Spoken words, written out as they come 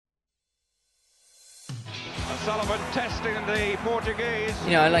O'Sullivan testing the Portuguese.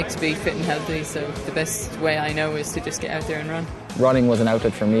 You know, I like to be fit and healthy, so the best way I know is to just get out there and run. Running was an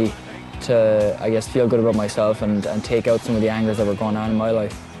outlet for me to, I guess, feel good about myself and take out some of the angers that were going on in my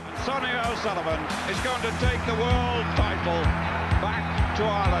life. Sonia O'Sullivan is going to take the world title back to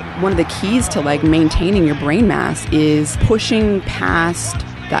Ireland. One of the keys to maintaining your brain mass is pushing past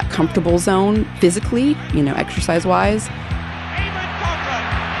that comfortable zone physically, exercise-wise. Eamon Coghlan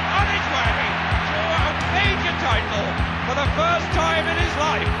on his way to a major title for the first time in his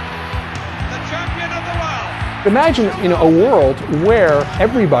life. The champion of the world. Imagine, a world where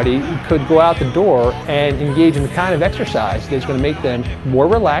everybody could go out the door and engage in the kind of exercise that's going to make them more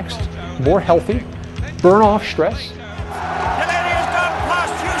relaxed, more healthy, burn off stress.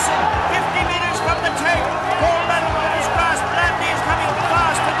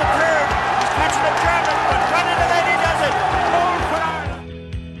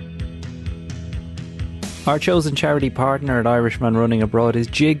 Our chosen charity partner at Irishman Running Abroad is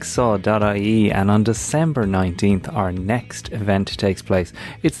Jigsaw.ie, and on December 19th our next event takes place.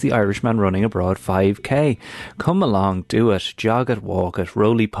 It's the Irishman Running Abroad 5K. Come along, do it, jog it, walk it,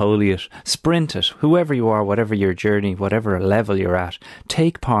 roly-poly it, sprint it, whoever you are, whatever your journey, whatever level you're at,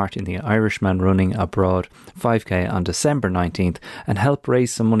 take part in the Irishman Running Abroad 5K on December 19th and help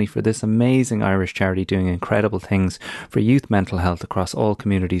raise some money for this amazing Irish charity doing incredible things for youth mental health across all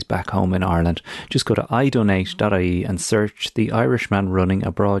communities back home in Ireland. Just go to idonate.ie and search the Irishman Running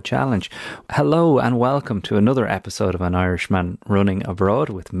Abroad Challenge. Hello and welcome to another episode of An Irishman Running Abroad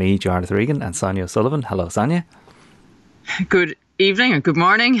with me, Jonathan Regan, and Sonia O'Sullivan. Hello, Sonia. Good evening or good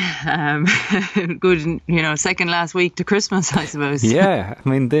morning. Good, second last week to Christmas, I suppose. Yeah, I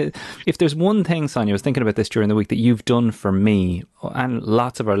mean, if there's one thing, Sonia, I was thinking about this during the week, that you've done for me and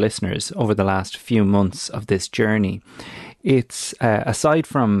lots of our listeners over the last few months of this journey, it's, aside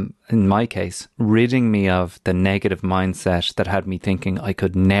from, in my case, ridding me of the negative mindset that had me thinking I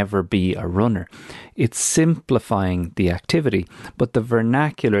could never be a runner, it's simplifying the activity. But the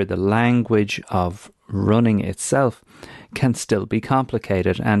vernacular, the language of running itself can still be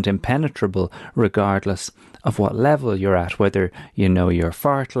complicated and impenetrable regardless of what level you're at, whether you know your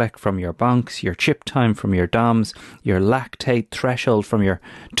fartlek from your bonks, your chip time from your DOMs, your lactate threshold from your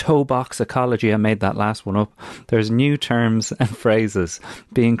toe box ecology. I made that last one up. There's new terms and phrases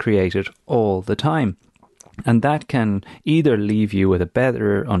being created all the time. And that can either leave you with a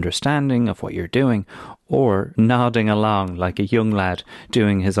better understanding of what you're doing or nodding along like a young lad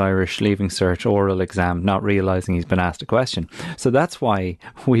doing his Irish Leaving Cert oral exam, not realising he's been asked a question. So that's why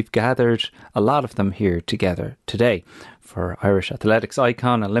we've gathered a lot of them here together today. For Irish athletics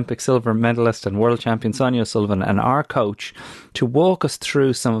icon, Olympic silver medalist and world champion Sonia O'Sullivan and our coach to walk us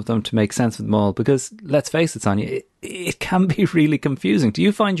through some of them to make sense of them all, because let's face it, Sonia, it can be really confusing. Do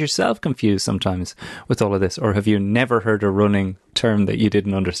you find yourself confused sometimes with all of this, or have you never heard a running term that you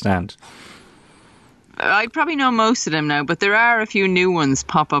didn't understand? I probably know most of them now, but there are a few new ones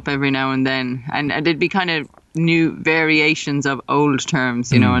pop up every now and then, and it'd be kind of new variations of old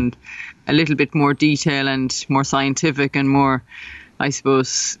terms, and a little bit more detail and more scientific and more, I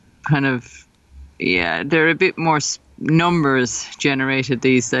suppose, they're a bit more numbers generated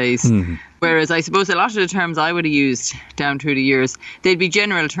these days. Mm-hmm. Whereas I suppose a lot of the terms I would have used down through the years, they'd be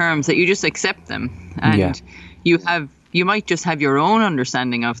general terms that you just accept them, and you might just have your own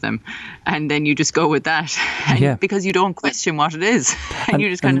understanding of them, and then you just go with that, because you don't question what it is, and you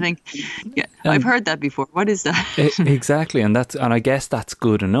just kind of think, I've heard that before. What is that? Exactly, and I guess that's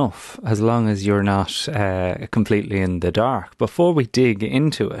good enough as long as you're not completely in the dark. Before we dig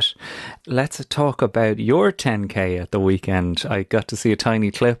into it, let's talk about your 10K at the weekend. I got to see a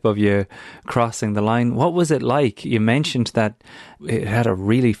tiny clip of you crossing the line. What was it like? You mentioned that it had a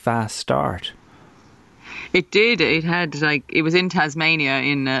really fast start. It did. It had it was in Tasmania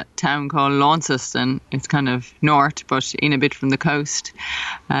in a town called Launceston. It's kind of north, but in a bit from the coast.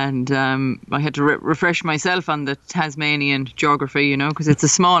 And I had to refresh myself on the Tasmanian geography, because it's a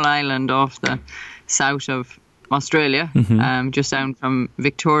small island off the south of Australia, just down from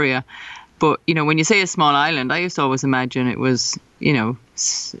Victoria. But, when you say a small island, I used to always imagine it was,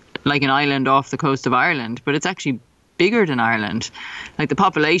 like an island off the coast of Ireland, but it's actually bigger than Ireland. Like, the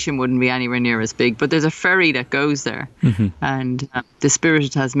population wouldn't be anywhere near as big, but there's a ferry that goes there, and the Spirit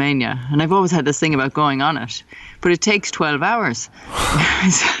of Tasmania, and I've always had this thing about going on it, but it takes 12 hours.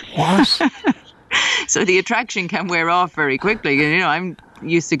 What? So the attraction can wear off very quickly. I'm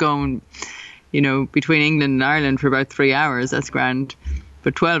used to going, between England and Ireland for about 3 hours. That's grand.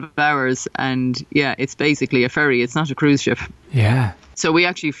 but 12 hours, and yeah, it's basically a ferry. It's not a cruise ship. Yeah. So we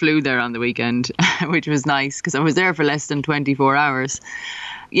actually flew there on the weekend, which was nice because I was there for less than 24 hours.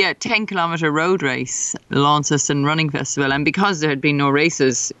 Yeah, 10-kilometre road race, Launceston Running Festival. And because there had been no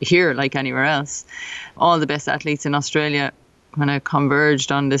races here like anywhere else, all the best athletes in Australia kind of converged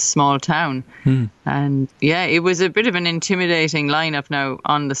on this small town. And yeah, it was a bit of an intimidating lineup now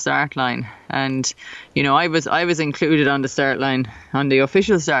on the start line. And, you know, I was included on the start line, on the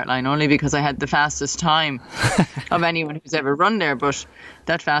official start line, only because I had the fastest time of anyone who's ever run there. But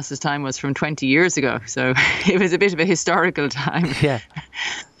that fastest time was from 20 years ago. So it was a bit of a historical time. Yeah.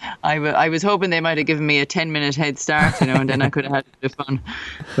 I was hoping they might have given me a 10-minute head start, you know, and then I could have had a bit of fun.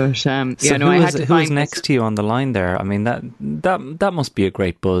 But I had to who was next to you on the line there? I mean, that must be a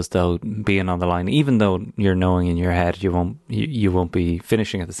great buzz, though, being on the line. Even though you're knowing in your head you won't be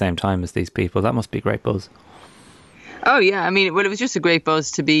finishing at the same time as these people, that must be a great buzz. Oh yeah, I mean, well, it was just a great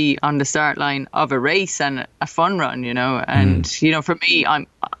buzz to be on the start line of a race and a fun run, you know. And you know, for me, I'm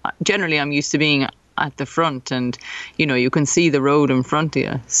used to being at the front, and you know, you can see the road in front of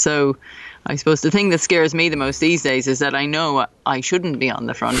you. So I suppose the thing that scares me the most these days is that I know I shouldn't be on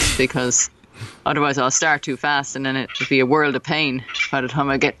the front, because otherwise I'll start too fast and then it'll be a world of pain by the time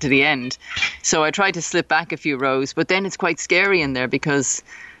I get to the end. So I try to slip back a few rows, but then it's quite scary in there because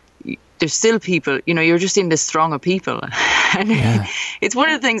there's still people, you know, you're just in this throng of people. And it's one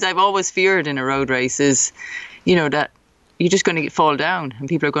of the things I've always feared in a road race is, you know, that you're just going to fall down and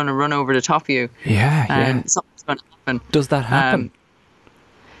people are going to run over the top of you. And something's going to happen. Does that happen?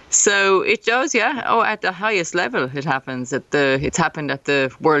 So it does, yeah. Oh, at the highest level it happens. It's happened at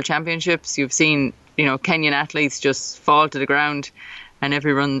the World Championships. You've seen, you know, Kenyan athletes just fall to the ground and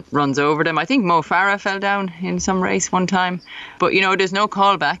everyone runs over them. I think Mo Farah fell down in some race one time. But, you know, there's no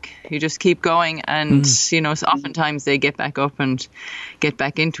callback. You just keep going and, you know, so oftentimes they get back up and get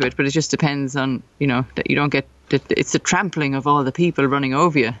back into it. But it just depends on, you know, that you don't get... It's the trampling of all the people running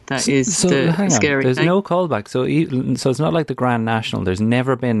over you that is the scary thing. There's no callback. So it's not like the Grand National. There's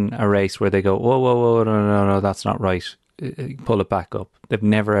never been a race where they go, whoa, no, that's not right. Pull it back up. They've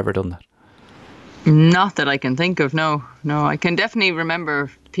never, ever done that. Not that I can think of, no. I can definitely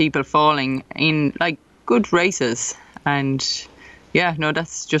remember people falling in, like, good races. And, yeah, no,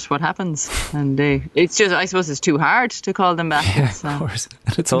 that's just what happens. And it's just, I suppose it's too hard to call them back. Yeah, of course.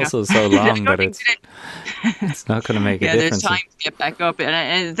 And it's also so long that it's not going to make a difference. There's time to get back up.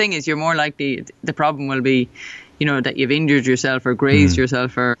 And the thing is, you're more likely, the problem will be, you know, that you've injured yourself or grazed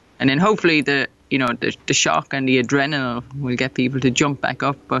yourself, and then hopefully the shock and the adrenaline will get people to jump back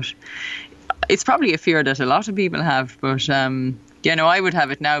up. But it's probably a fear that a lot of people have. But, I would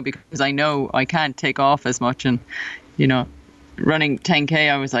have it now because I know I can't take off as much. And, you know, running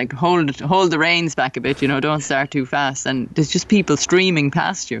 10k, I was like, hold the reins back a bit, you know, don't start too fast. And there's just people streaming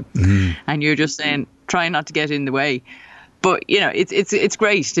past you, and you're just saying, try not to get in the way. But you know, it's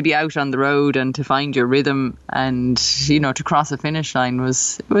great to be out on the road and to find your rhythm, and you know, to cross a finish line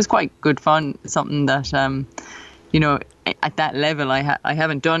was quite good fun. Something that you know, at that level I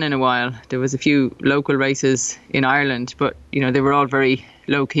haven't done in a while. There was a few local races in Ireland, but you know, they were all very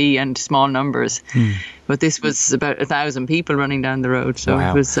low key and small numbers. But this was about 1,000 people running down the road. So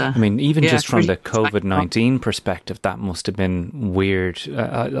it was. I mean, even just from the COVID-19 perspective, that must have been weird.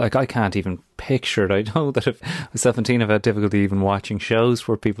 Like, I can't even picture it. I know that if myself and Tina have had difficulty even watching shows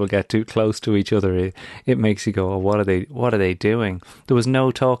where people get too close to each other. It makes you go, oh, what are they doing? There was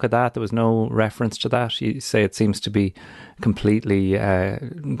no talk of that. There was no reference to that. You say it seems to be completely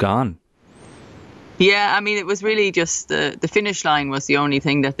gone. Yeah, I mean, it was really just the finish line was the only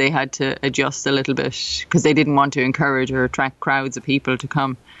thing that they had to adjust a little bit because they didn't want to encourage or attract crowds of people to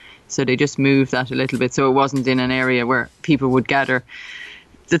come. So they just moved that a little bit so it wasn't in an area where people would gather.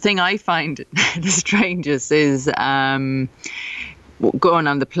 The thing I find the strangest is going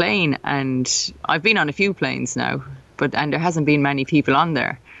on the plane, and I've been on a few planes now, and there hasn't been many people on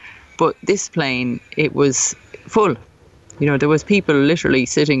there. But this plane, it was full. You know, there was people literally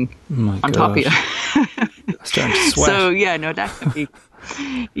sitting on top of you. Starting to sweat. So, yeah, no, that can be...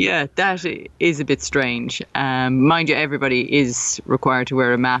 Yeah, that is a bit strange. Mind you, everybody is required to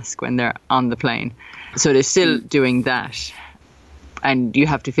wear a mask when they're on the plane. So they're still doing that. And you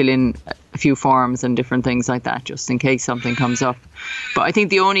have to fill in a few forms and different things like that just in case something comes up. But I think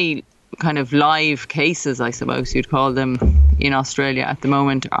the only kind of live cases, I suppose you'd call them, in Australia at the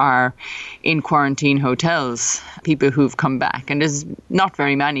moment are in quarantine hotels, people who've come back. And there's not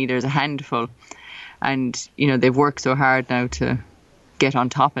very many, there's a handful. And, you know, they've worked so hard now to get on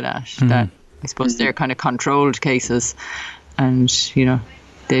top of that, that I suppose they're kind of controlled cases. And, you know,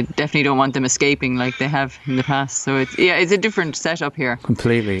 they definitely don't want them escaping like they have in the past. So it's a different setup here.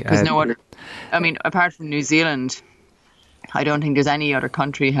 Completely. Because no other, I mean, apart from New Zealand, I don't think there's any other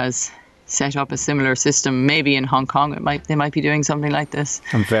country has set up a similar system. Maybe in Hong Kong they might be doing something like this.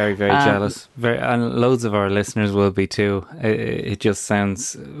 I'm very, very jealous. And loads of our listeners will be too. It just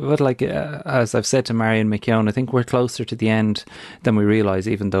sounds, but like as I've said to Marion McKeown, I think we're closer to the end than we realise,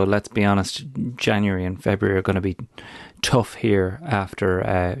 even though, let's be honest, January and February are going to be tough here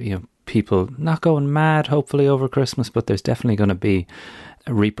after people not going mad hopefully over Christmas, but there's definitely going to be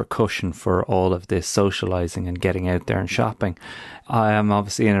a repercussion for all of this socialising and getting out there and shopping. I am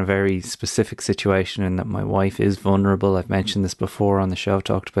obviously in a very specific situation in that my wife is vulnerable. I've mentioned this before on the show, I've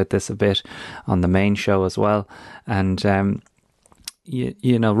talked about this a bit on the main show as well. And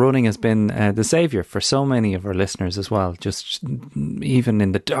you know, running has been the saviour for so many of our listeners as well. Just even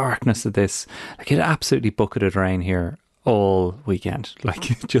in the darkness of this, like, it absolutely bucketed rain here all weekend.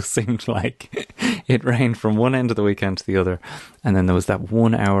 Like, it just seemed like it rained from one end of the weekend to the other, and then there was that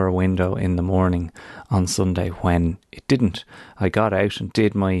 1 hour window in the morning on Sunday when it didn't. I got out and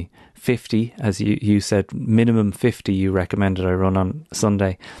did my 50, as you said, minimum 50 you recommended I run on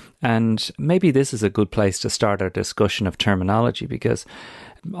Sunday. And maybe this is a good place to start our discussion of terminology, because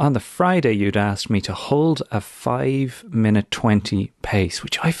on the Friday you'd asked me to hold a 5-minute 20 pace,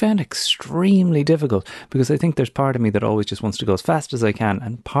 which I found extremely difficult, because I think there's part of me that always just wants to go as fast as I can,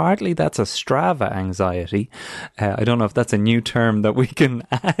 and partly that's a Strava anxiety. I don't know if that's a new term that we can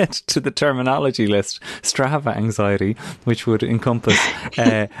add to the terminology list, Strava anxiety, which would encompass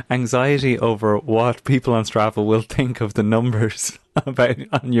anxiety over what people on Strava will think of the numbers about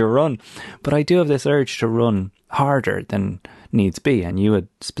on your run. But I do have this urge to run harder than needs be, and you had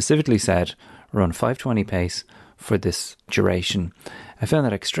specifically said run 5:20 pace for this duration. I found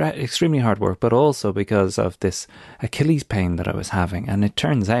that extremely hard work, but also because of this Achilles pain that I was having. And it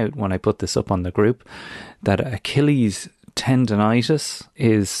turns out, when I put this up on the group, that Achilles tendonitis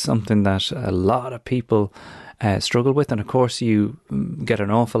is something that a lot of people struggle with, and of course you get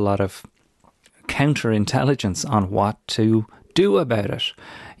an awful lot of counterintelligence on what to do about it.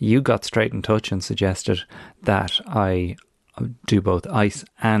 You got straight in touch and suggested that I do both ice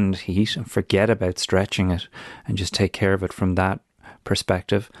and heat and forget about stretching it and just take care of it from that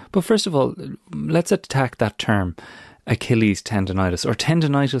perspective. But first of all, let's attack that term, Achilles tendonitis, or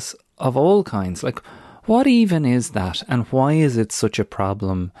tendonitis of all kinds. Like, what even is that, and why is it such a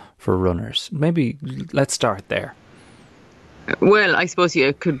problem for runners? Maybe let's start there. Well, I suppose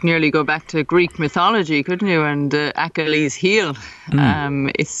you could nearly go back to Greek mythology, couldn't you? And Achilles' heel.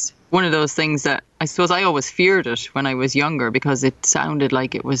 It's one of those things that I suppose I always feared it when I was younger, because it sounded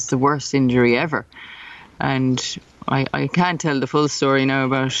like it was the worst injury ever. And I can't tell the full story now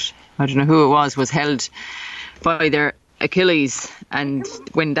about, I don't know who it was held by their Achilles, and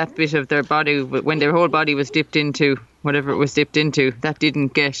when that bit of their body, when their whole body was dipped into whatever it was dipped into, that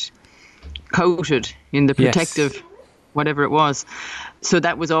didn't get coated in the protective whatever it was. So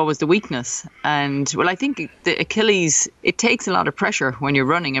that was always the weakness. And well, I think the Achilles, it takes a lot of pressure when you're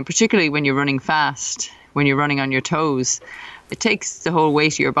running, and particularly when you're running fast, when you're running on your toes, it takes the whole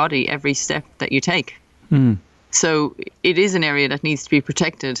weight of your body every step that you take. So it is an area that needs to be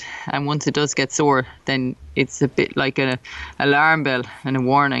protected, and once it does get sore, then it's a bit like an alarm bell and a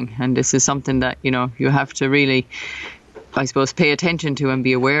warning. And this is something that, you know, you have to really, I suppose, pay attention to and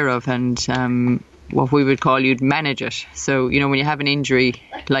be aware of, and what we would call, you'd manage it. So, you know, when you have an injury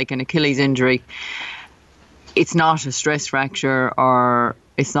like an Achilles injury, it's not a stress fracture or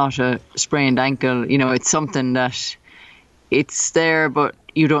it's not a sprained ankle. You know, it's something that it's there, but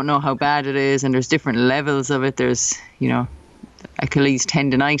you don't know how bad it is, and there's different levels of it. There's, you know, Achilles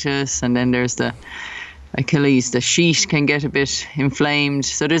tendonitis, and then there's the Achilles, the sheet can get a bit inflamed.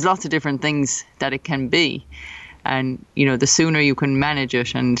 So there's lots of different things that it can be. And, you know, the sooner you can manage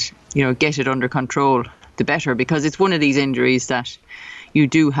it and, you know, get it under control, the better, because it's one of these injuries that you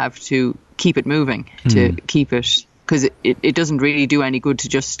do have to keep it moving, to keep it, because it doesn't really do any good to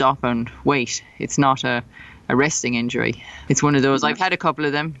just stop and wait. It's not a resting injury. It's one of those, I've had a couple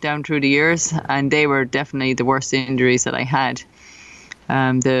of them down through the years, and they were definitely the worst injuries that I had.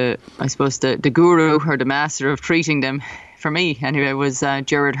 I suppose the guru or the master of treating them, for me anyway, was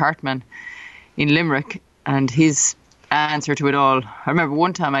Gerard Hartmann in Limerick. And his answer to it all, I remember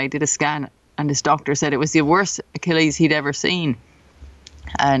one time I did a scan and this doctor said it was the worst Achilles he'd ever seen.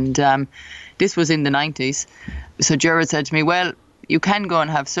 And this was in the 90s. So Gerard said to me, well, you can go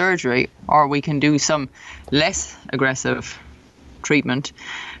and have surgery, or we can do some less aggressive treatment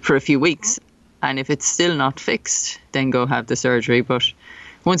for a few weeks. And if it's still not fixed, then go have the surgery. But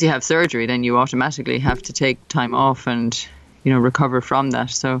once you have surgery, then you automatically have to take time off and, recover from that.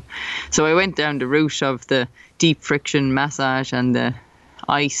 So I went down the route of the deep friction massage and the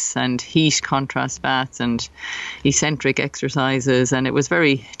ice and heat contrast baths and eccentric exercises, and it was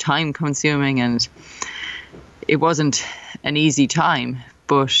very time consuming, and it wasn't an easy time.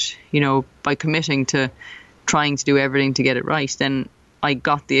 But by committing to trying to do everything to get it right, then I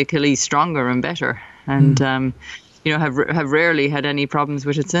got the Achilles stronger and better, and have rarely had any problems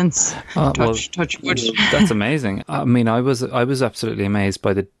with it since. Touch wood. That's amazing. I mean, I was absolutely amazed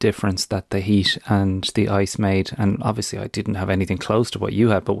by the difference that the heat and the ice made, and obviously I didn't have anything close to what you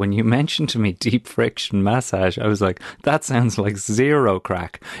had, but when you mentioned to me deep friction massage, I was like, that sounds like zero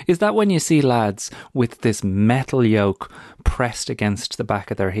crack. Is that when you see lads with this metal yoke pressed against the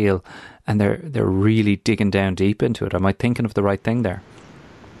back of their heel and they're really digging down deep into it? Am I thinking of the right thing there?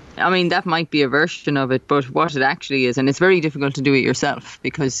 I mean, that might be a version of it, but what it actually is, and it's very difficult to do it yourself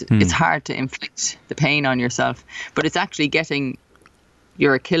because it's hard to inflict the pain on yourself, but it's actually getting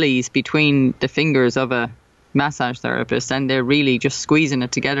your Achilles between the fingers of a massage therapist, and they're really just squeezing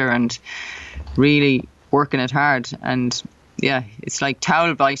it together and really working it hard. And yeah, it's like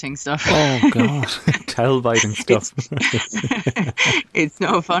towel biting stuff. Oh God, towel biting stuff. It's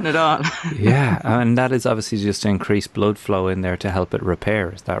no fun at all. Yeah, and that is obviously just to increase blood flow in there to help it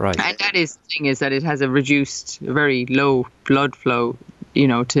repair. Is that right? And that is the thing, is that it has a reduced, very low blood flow,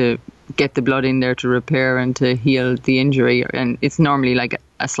 to get the blood in there to repair and to heal the injury. And it's normally like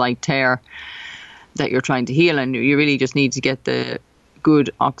a slight tear that you're trying to heal, and you really just need to get the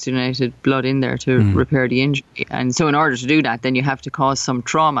good oxygenated blood in there to repair the injury. And so in order to do that, then you have to cause some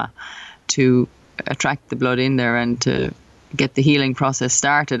trauma to attract the blood in there and to get the healing process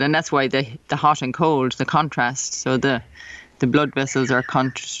started. And that's why the hot and cold, the contrast, so the blood vessels are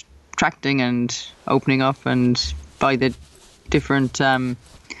contracting and opening up, and by the different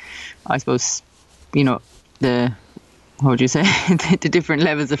I suppose the different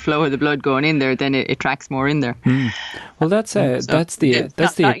levels of flow of the blood going in there, then it tracks more in there. Well, that's not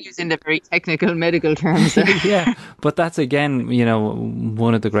using the very technical medical terms there. Yeah, but that's again,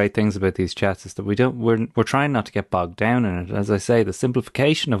 one of the great things about these chats is that we're trying not to get bogged down in it. As I say, the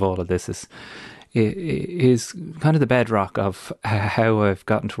simplification of all of this is kind of the bedrock of how I've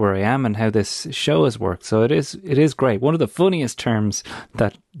gotten to where I am and how this show has worked. So it is great. One of the funniest terms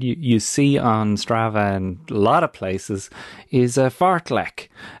that you see on Strava and a lot of places is a fartlek,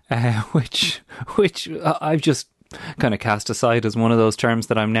 which I've just kind of cast aside as one of those terms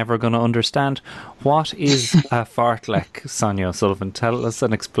that I'm never going to understand. What is a fartlek, Sonia O'Sullivan? Tell us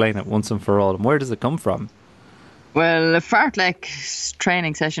and explain it once and for all. And where does it come from? Well, a fartlek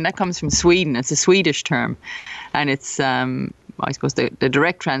training session, that comes from Sweden. It's a Swedish term. And it's, I suppose the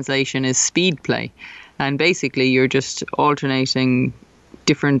direct translation is speed play. And basically you're just alternating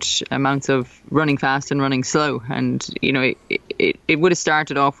different amounts of running fast and running slow. And, it would have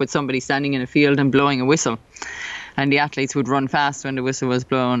started off with somebody standing in a field and blowing a whistle. And the athletes would run fast when the whistle was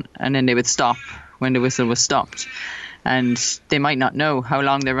blown, and then they would stop when the whistle was stopped. And they might not know how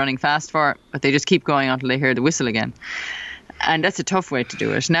long they're running fast for, but they just keep going until they hear the whistle again. And that's a tough way to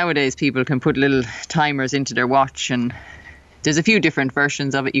do it. Nowadays, people can put little timers into their watch, and there's a few different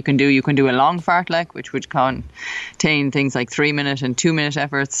versions of it you can do. You can do a long fartlek, which would contain things like 3-minute and 2-minute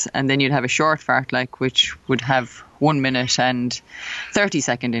efforts. And then you'd have a short fartlek, which would have 1 minute and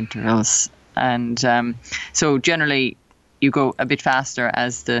 30-second intervals. And so generally, you go a bit faster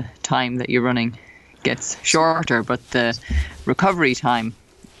as the time that you're running gets shorter, but the recovery time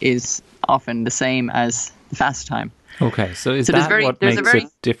is often the same as the fast time. Okay, so is that what makes it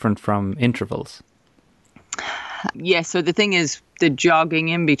different from intervals? Yes, so the thing is, the jogging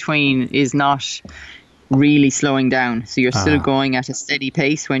in between is not really slowing down. So you're still going at a steady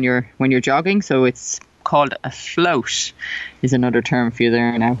pace when you're jogging. So it's called a float, is another term for you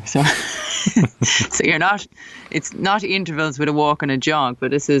there now. So so it's not intervals with a walk and a jog,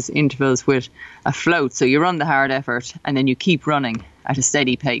 but this is intervals with a float. So you run the hard effort and then you keep running at a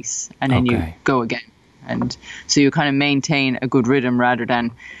steady pace, and then you go again. And so you kind of maintain a good rhythm rather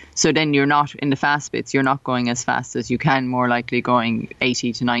than, so then you're not in the fast bits, you're not going as fast as you can, more likely going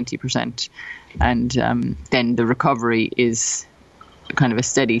 80 to 90%. And then the recovery is kind of a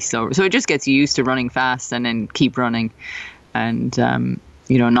steady, slow. So it just gets you used to running fast and then keep running and,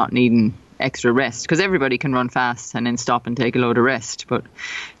 not needing extra rest, because everybody can run fast and then stop and take a load of rest. But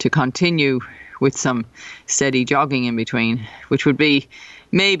to continue with some steady jogging in between, which would be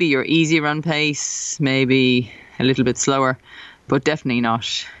maybe your easy run pace, maybe a little bit slower, but definitely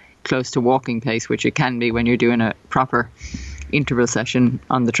not close to walking pace, which it can be when you're doing a proper interval session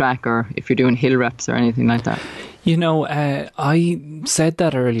on the track, or if you're doing hill reps or anything like that. You know, I said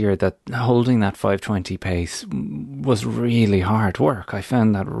that earlier, that holding that 5:20 pace was really hard work. I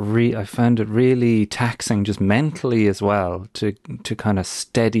found that I found it really taxing, just mentally as well, to kind of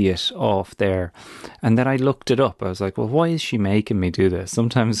steady it off there. And then I looked it up. I was like, well, why is she making me do this?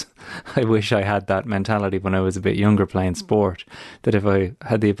 Sometimes I wish I had that mentality when I was a bit younger playing sport, that if I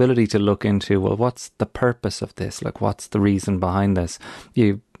had the ability to look into, well, what's the purpose of this? Like, what's the reason behind this?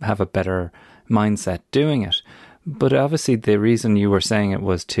 You have a better mindset doing it. But obviously the reason you were saying it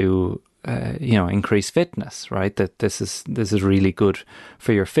was to, increase fitness, right? That this is really good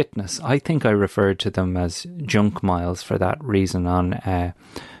for your fitness. I think I referred to them as junk miles for that reason on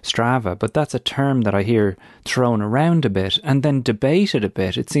Strava, but that's a term that I hear thrown around a bit and then debated a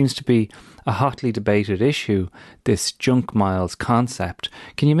bit. It seems to be a hotly debated issue, this junk miles concept.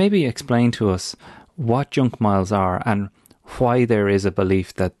 Can you maybe explain to us what junk miles are and why there is a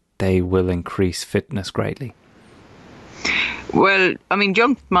belief that they will increase fitness greatly? Well, I mean,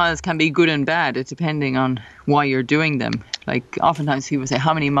 junk miles can be good and bad, depending on why you're doing them. Like, oftentimes people say,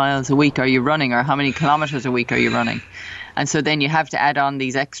 how many miles a week are you running, or how many kilometres a week are you running? And so then you have to add on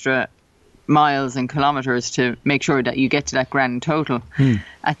these extra miles and kilometres to make sure that you get to that grand total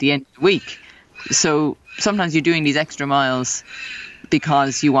at the end of the week. So sometimes you're doing these extra miles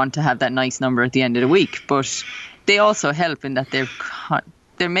because you want to have that nice number at the end of the week. But they also help in that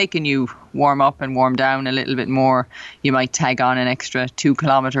they're making you warm up and warm down a little bit more. You might tag on an extra 2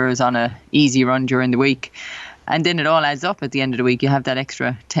 kilometres on a easy run during the week. And then it all adds up at the end of the week. You have that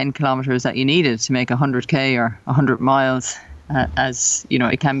extra 10 kilometres that you needed to make 100k or 100 miles, as you know,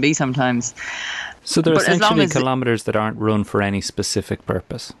 it can be sometimes. So they're essentially kilometres that aren't run for any specific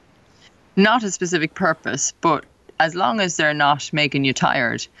purpose? Not a specific purpose, but as long as they're not making you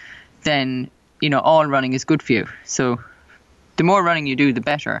tired, then, you know, all running is good for you. So the more running you do, the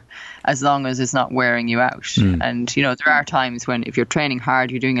better, as long as it's not wearing you out. And, you know, there are times when if you're training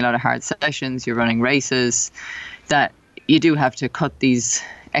hard, you're doing a lot of hard sessions, you're running races, that you do have to cut these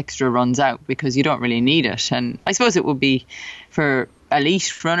extra runs out because you don't really need it. And I suppose it would be for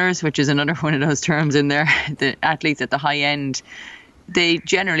elite runners, which is another one of those terms in there, the athletes at the high end, they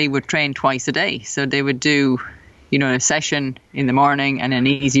generally would train twice a day. So they would do, you know, a session in the morning and an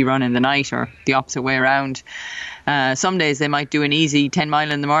easy run in the night, or the opposite way around. Some days they might do an easy 10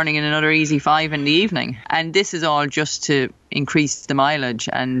 mile in the morning and another easy 5 in the evening. And this is all just to increase the mileage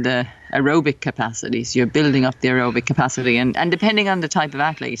and the aerobic capacity. So you're building up the aerobic capacity. And depending on the type of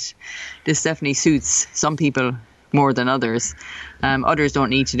athlete, this definitely suits some people more than others. Others don't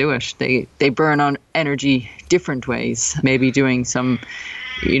need to do it. They burn on energy different ways, maybe doing some,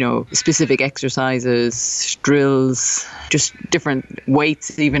 you know, specific exercises, drills, just different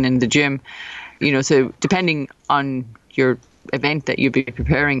weights even in the gym. You know, so depending on your event that you'd be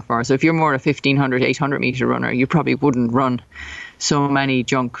preparing for. So if you're more a 1500, 800 metre runner, you probably wouldn't run so many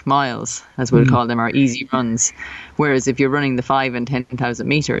junk miles, as we'll call them, or easy runs. Whereas if you're running the 5 and 10,000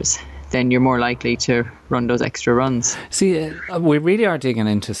 metres, then you're more likely to run those extra runs. See, we really are digging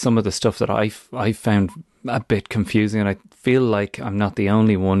into some of the stuff that I found a bit confusing, and I feel like I'm not the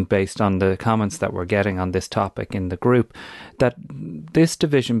only one, based on the comments that we're getting on this topic in the group, that this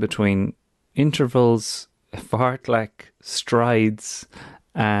division between intervals, fartlek, strides,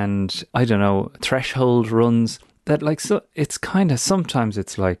 and I don't know, threshold runs, that like, so it's kind of, sometimes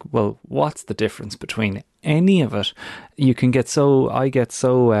it's like, well, what's the difference between any of it? You can get so, I get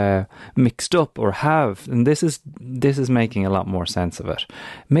so mixed up, or have, and this is making a lot more sense of it.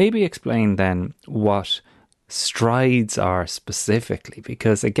 Maybe explain then what strides are specifically,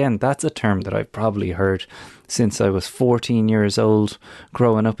 because again, that's a term that I've probably heard since I was 14 years old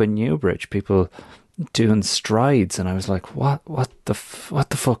growing up in Newbridge, people doing strides, and I was like, what the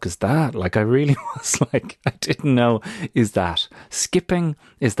fuck is that? Like, I really was like, I didn't know, is that skipping,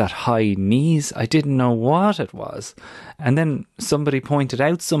 is that high knees? I didn't know what it was. And then somebody pointed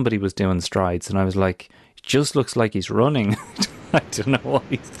out somebody was doing strides, and I was like, it just looks like he's running. I don't know what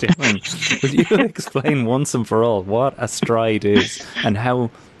he's doing. Will you explain once and for all what a stride is, and how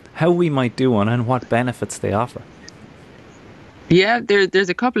we might do one, and what benefits they offer? Yeah, there's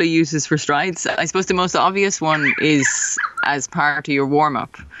a couple of uses for strides. I suppose the most obvious one is as part of your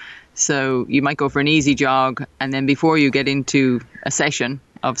warm-up. So you might go for an easy jog, and then before you get into a session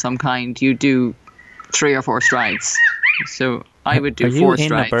of some kind, you do 3 or 4 strides. So I would do 4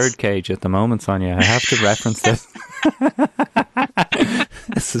 strides. Are you in a birdcage at the moment, Sonia? I have to reference this.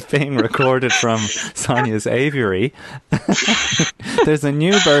 This is being recorded from Sonia's aviary. There's a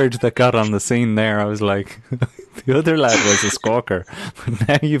new bird that got on the scene there. I was like, the other lad was a squawker, but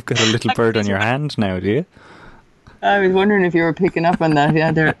now you've got a little bird on your hand now, do you? I was wondering if you were picking up on that.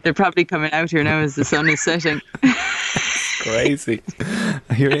 Yeah, they're probably coming out here now as the sun is setting. Crazy.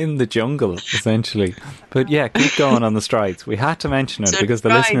 You're in the jungle, essentially. But yeah, keep going on the strides. We had to mention it because the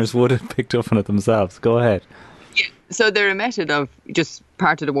listeners would have picked up on it themselves. Go ahead. Yeah. So they're a method of just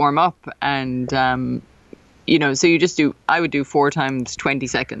part of the warm up, and you know, so you just do. I would do 4 times 20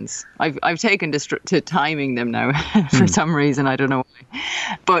 seconds. I've taken to timing them now for some reason, I don't know why,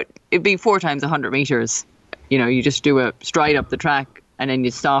 but it'd be 4 times 100 meters. You know, you just do a stride up the track, and then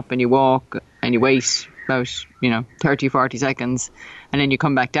you stop and you walk and you wait about 30, 40 seconds, and then you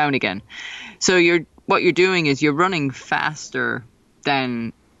come back down again. So what you're doing is you're running faster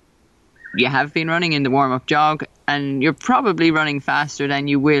than you have been running in the warm-up jog, and you're probably running faster than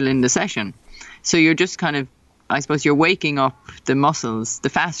you will in the session. So you're just kind of, I suppose, you're waking up the muscles, the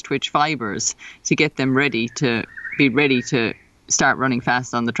fast twitch fibers, to get them ready to start running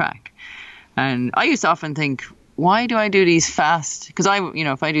fast on the track. And I used to often think, why do I do these fast? Because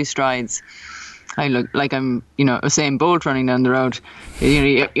if I do strides, I look like I'm, Usain Bolt running down the road.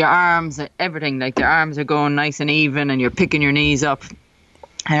 Your arms, everything, like the arms are going nice and even, and you're picking your knees up.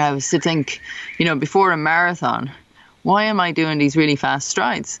 And I was to think, before a marathon, why am I doing these really fast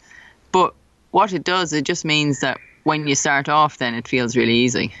strides? But what it does, it just means that when you start off, then it feels really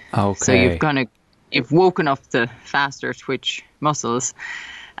easy. Okay. So you've woken up the faster twitch muscles,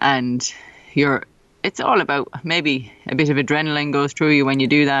 and it's all about, maybe a bit of adrenaline goes through you when you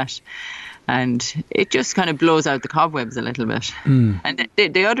do that, and it just kind of blows out the cobwebs a little bit. And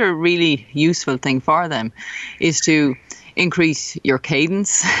the other really useful thing for them is to increase your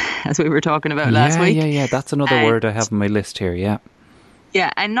cadence, as we were talking about last week. Yeah. That's another word I have on my list here. Yeah.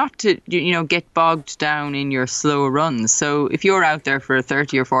 Yeah, and not to get bogged down in your slow runs. So if you're out there for a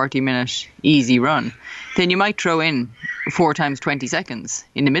 30 or 40 minute easy run, then you might throw in 4 times 20 seconds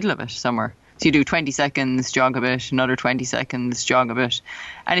in the middle of it somewhere. So you do 20 seconds, jog a bit, another 20 seconds, jog a bit,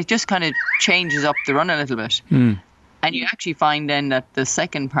 and it just kind of changes up the run a little bit. And you actually find then that the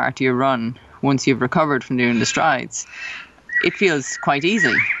second part of your run, once you've recovered from doing the strides, it feels quite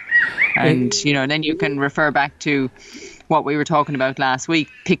easy. And then you can refer back to what we were talking about last week,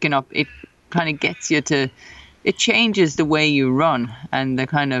 picking up. It kind of gets you to, it changes the way you run, and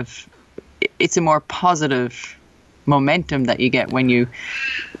it's a more positive momentum that you get when you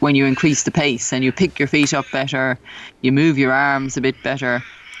increase the pace, and you pick your feet up better, you move your arms a bit better,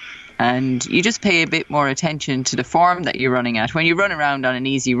 and you just pay a bit more attention to the form that you're running at. When you run around on an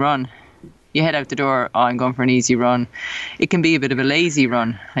easy run, you head out the door, I'm going for an easy run. It can be a bit of a lazy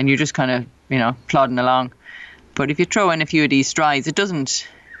run, and you're just kind of, plodding along. But if you throw in a few of these strides, it doesn't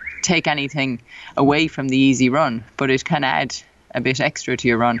take anything away from the easy run, but it can add a bit extra to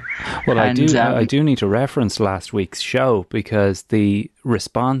your run. Well, I do need to reference last week's show, because the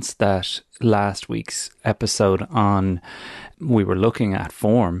response that last week's episode on, we were looking at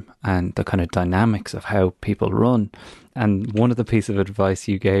form and the kind of dynamics of how people run. And one of the pieces of advice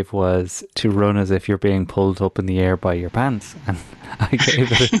you gave was to run as if you're being pulled up in the air by your pants. And I gave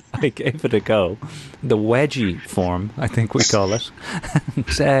it a go. The wedgie form, I think we call it.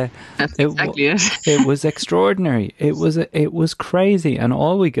 And, that's exactly it. It was extraordinary. It was crazy. And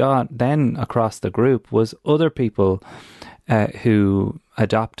all we got then across the group was other people who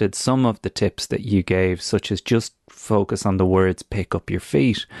adopted some of the tips that you gave, such as just focus on the words, pick up your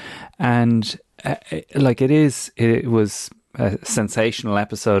feet. And it was a sensational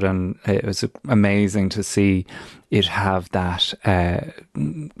episode, and it was amazing to see it have that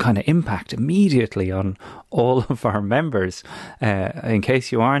kind of impact immediately on all of our members. In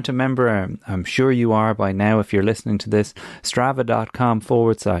case you aren't a member, I'm sure you are by now if you're listening to this,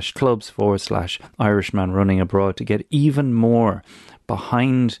 strava.com/clubs/Irishman running abroad to get even more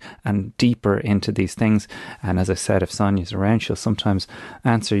behind and deeper into these things. And as I said, if Sonia's around, she'll sometimes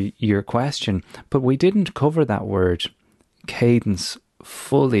answer your question. But we didn't cover that word cadence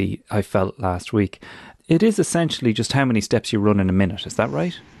fully, I felt, last week. It is essentially just how many steps you run in a minute. Is that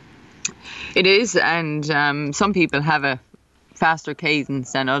right? It is, and some people have a faster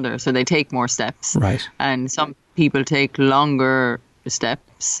cadence than others, so they take more steps. Right. And some people take longer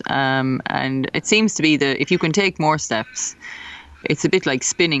steps. And it seems to be that if you can take more steps, it's a bit like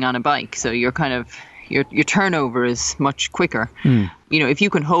spinning on a bike. So you're kind of, your turnover is much quicker. If you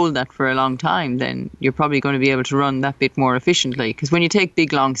can hold that for a long time, then you're probably going to be able to run that bit more efficiently. Because when you take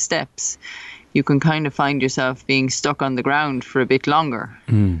big, long steps, you can kind of find yourself being stuck on the ground for a bit longer.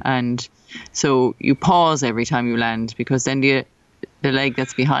 And so you pause every time you land, because then the leg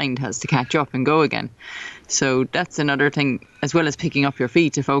that's behind has to catch up and go again. So that's another thing, as well as picking up your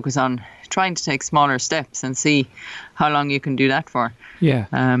feet, to focus on trying to take smaller steps and see how long you can do that for. Yeah.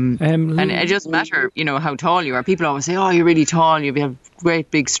 And it doesn't matter, how tall you are. People always say, oh, you're really tall, you have great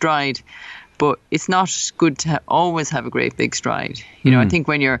big stride. But it's not good to always have a great big stride. I think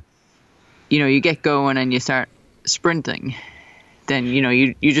when you're, you get going and you start sprinting, then,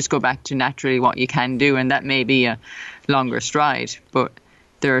 you just go back to naturally what you can do. And that may be a longer stride. But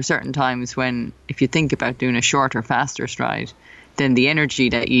there are certain times when, if you think about doing a shorter, faster stride, then the energy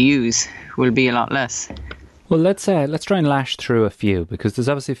that you use will be a lot less. Well, let's try and lash through a few, because there's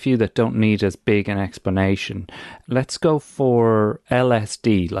obviously a few that don't need as big an explanation. Let's go for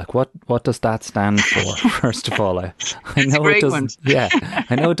LSD. Like, what does that stand for? First of all, I know it doesn't. Yeah,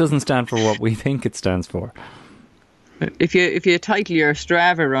 I know it doesn't stand for what we think it stands for. If you title your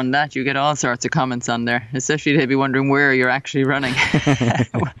Strava run that, you get all sorts of comments on there. Especially they'd be wondering where you're actually running,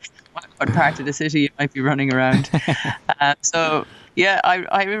 what part of the city you might be running around. So yeah,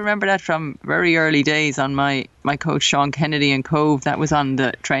 I remember that from very early days on my coach Sean Kennedy in Cove. That was on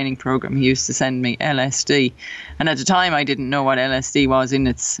the training program. He used to send me LSD, and at the time I didn't know what LSD was in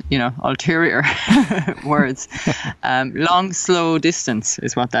its ulterior words. Long, slow distance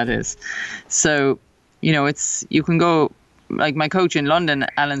is what that is. So you can go, like my coach in London,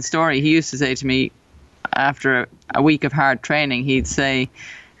 Alan Story, he used to say to me after a week of hard training, he'd say,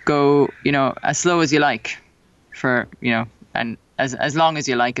 go, as slow as you like for, and as long as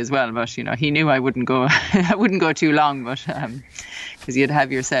you like as well. But, he knew I wouldn't go too long, but, because you'd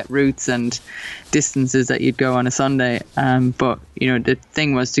have your set routes and distances that you'd go on a Sunday. But, the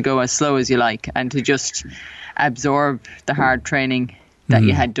thing was to go as slow as you like and to just absorb the hard training that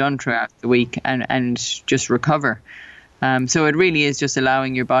you had done throughout the week and just recover. So it really is just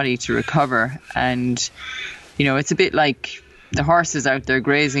allowing your body to recover. And, it's a bit like the horses out there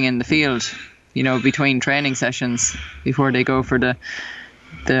grazing in the field, between training sessions before they go for the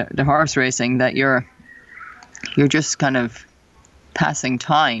horse racing, that you're just kind of passing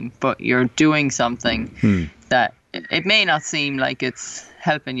time, but you're doing something that it may not seem like it's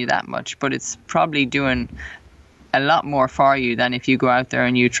helping you that much, but it's probably doing a lot more for you than if you go out there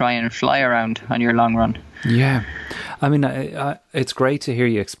and you try and fly around on your long run. Yeah. I mean, it's great to hear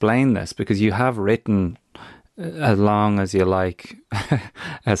you explain this, because you have written as long as you like,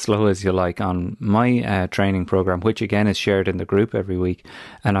 as slow as you like on my training program, which again is shared in the group every week.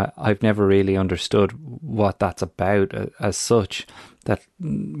 And I've never really understood what that's about as such, that,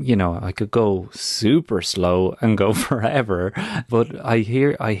 I could go super slow and go forever. But I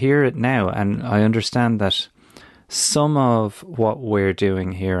hear it now, and I understand that some of what we're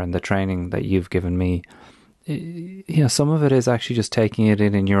doing here and the training that you've given me, some of it is actually just taking it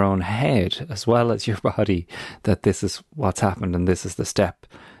in your own head as well as your body, that this is what's happened and this is the step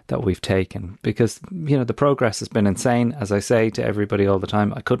that we've taken. Because, the progress has been insane. As I say to everybody all the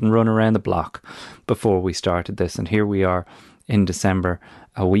time, I couldn't run around the block before we started this. And here we are in December,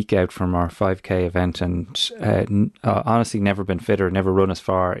 a week out from our 5K event, and honestly never been fitter, never run as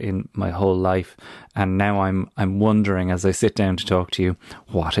far in my whole life. And now I'm wondering, as I sit down to talk to you,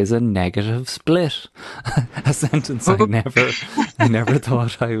 what is a negative split? A sentence I never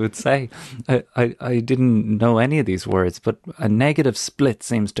thought I would say. I didn't know any of these words, but a negative split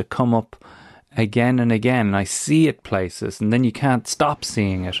seems to come up again and again. I see it places, and then you can't stop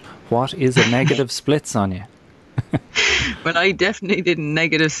seeing it. What is a negative split, Sonia? Well, I definitely did a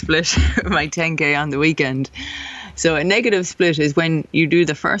negative split my 10K on the weekend. So a negative split is when you do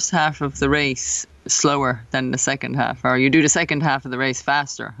the first half of the race slower than the second half, or you do the second half of the race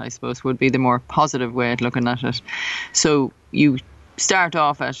faster, I suppose would be the more positive way of looking at it. So you start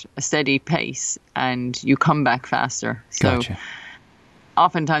off at a steady pace and you come back faster. So Gotcha.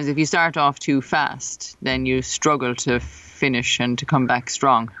 Oftentimes if you start off too fast, then you struggle to finish and to come back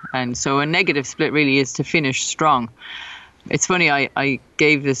strong. And so a negative split really is to finish strong. It's funny, I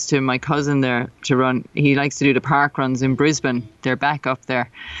gave this to my cousin there to run. He likes to do the park runs in Brisbane. They're back up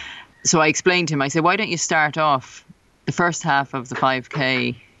there. So I explained to him, I said, why don't you start off the first half of the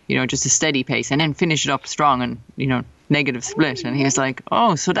 5K, just a steady pace, and then finish it up strong and, negative split. And he was like,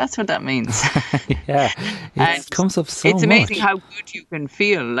 oh, so that's what that means. Yeah, it comes up so much. It's amazing how good you can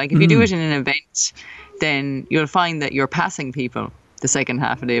feel. Like if you do it in an event, then you'll find that you're passing people the second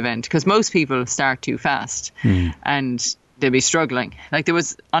half of the event, because most people start too fast and they'll be struggling. Like there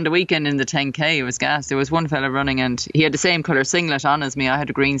was on the weekend in the 10K, it was gas. There was one fella running and he had the same colour singlet on as me. I had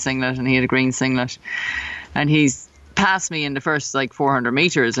a green singlet and he had a green singlet, and he's passed me in the first 400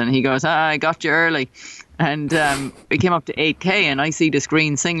 metres and he goes, I got you early. And we came up to 8K and I see this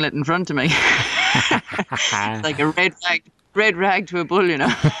green singlet in front of me. Like a red flag red rag to a bull, you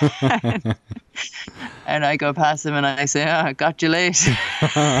know. And I go past him and I say, I got you late.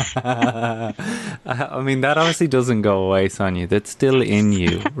 I mean, that obviously doesn't go away, Sonia. That's still in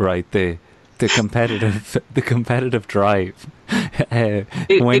you, right? The competitive drive. It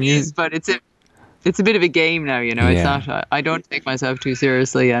is, but it's a bit of a game now, you know. Yeah. It's not. I don't take myself too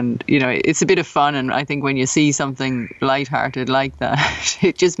seriously, and you know, it's a bit of fun. And I think when you see something lighthearted like that,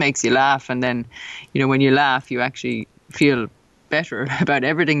 it just makes you laugh. And then, you know, when you laugh, you actually feel better about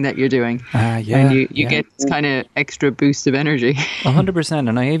everything that you're doing. And you get this kind of extra boost of energy. 100%.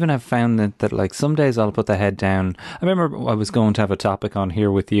 And I even have found that like some days I'll put the head down. I remember I was going to have a topic on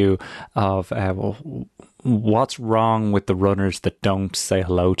here with you of what's wrong with the runners that don't say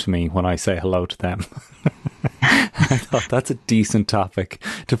hello to me when I say hello to them. I thought that's a decent topic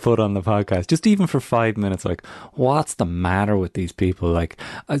to put on the podcast, just even for 5 minutes. Like, what's the matter with these people? Like,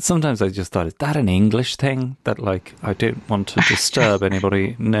 sometimes I just thought, is that an English thing that, like, I didn't want to disturb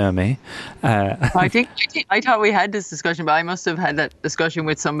anybody near me? I thought we had this discussion, but I must have had that discussion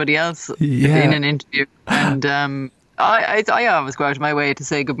with somebody else in an interview. And I always go out of my way to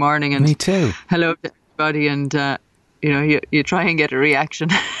say good morning and me too. Hello to everybody, and you know, you try and get a reaction.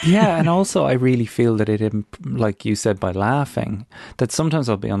 Yeah, and also I really feel that it, like you said, by laughing, that sometimes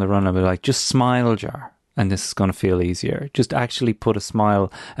I'll be on the run and I'll be like, just smile, Jar, and this is going to feel easier. Just actually put a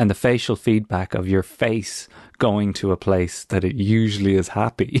smile, and the facial feedback of your face going to a place that it usually is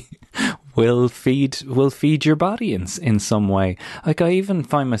happy will feed your body in some way. Like, I even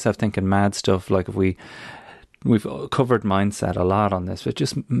find myself thinking mad stuff, like if we've covered mindset a lot on this, but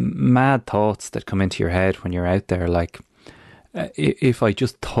just mad thoughts that come into your head when you're out there. Like, if I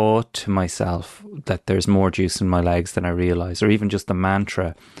just thought to myself that there's more juice in my legs than I realise, or even just the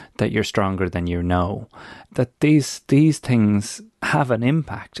mantra that you're stronger than you know, that these things have an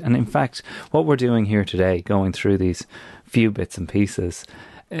impact. And in fact, what we're doing here today, going through these few bits and pieces,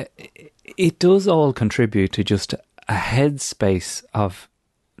 it does all contribute to just a headspace of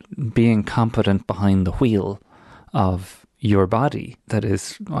being competent behind the wheel of your body. That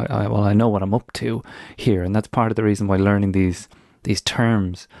is, I know what I'm up to here, and that's part of the reason why learning these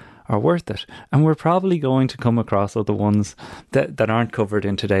terms are worth it. And we're probably going to come across other ones that aren't covered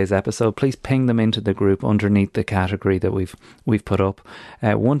in today's episode. Please ping them into the group underneath the category that we've put up.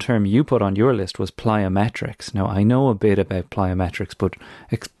 One term you put on your list was plyometrics. Now, I know a bit about plyometrics, but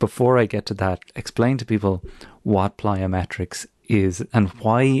before I get to that, explain to people what plyometrics is and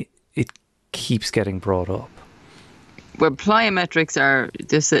why it keeps getting brought up. Well, plyometrics are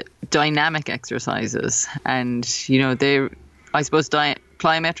just dynamic exercises, and you know, I suppose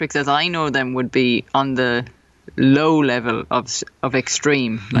plyometrics, as I know them, would be on the low level of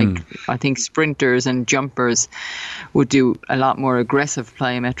extreme. Like, I think sprinters and jumpers would do a lot more aggressive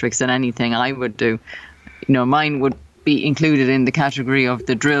plyometrics than anything I would do. You know, mine would be included in the category of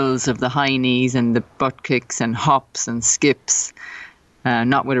the drills of the high knees and the butt kicks and hops and skips,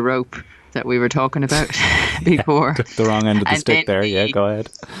 not with a rope that we were talking about before. The wrong end of the stick there. Yeah, go ahead.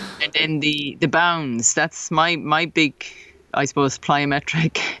 And then the bounds. That's my big, I suppose,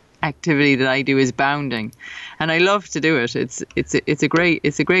 plyometric activity that I do is bounding, and I love to do it. It's a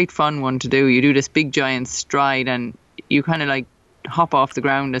great fun one to do. You do this big giant stride, and you kind of like hop off the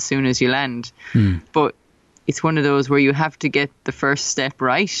ground as soon as you land. But it's one of those where you have to get the first step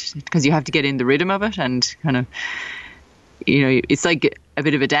right, because you have to get in the rhythm of it, and kind of, you know, it's like a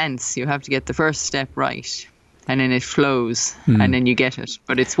bit of a dance. You have to get the first step right, and then it flows, and then you get it.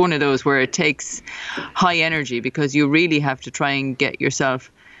 But it's one of those where it takes high energy, because you really have to try and get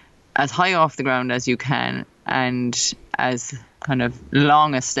yourself as high off the ground as you can, and as kind of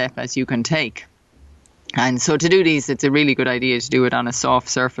long a step as you can take. And so to do these, it's a really good idea to do it on a soft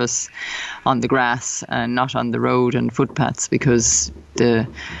surface, on the grass, and not on the road and footpaths, because the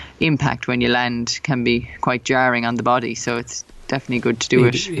impact when you land can be quite jarring on the body. So it's definitely good to do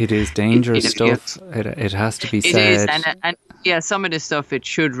it. It is dangerous stuff. It has to be said. It is, and yeah, some of this stuff, it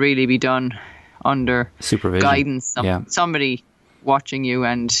should really be done under supervision, guidance. Somebody watching you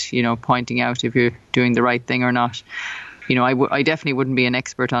and, you know, pointing out if you're doing the right thing or not. You know, I definitely wouldn't be an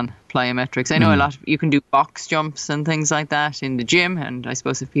expert on plyometrics. I know a lot you can do box jumps and things like that in the gym, and I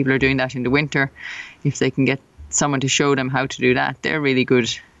suppose if people are doing that in the winter, if they can get someone to show them how to do that, they're really good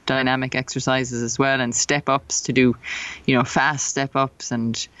dynamic exercises as well. And step ups, to do, you know, fast step ups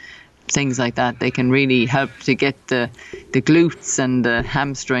and things like that, they can really help to get the glutes and the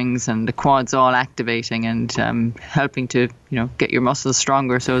hamstrings and the quads all activating, and helping to, you know, get your muscles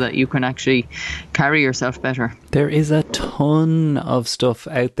stronger so that you can actually carry yourself better. There is a ton of stuff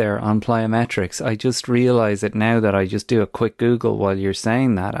out there on plyometrics. I just realise it now that I just do a quick Google while you're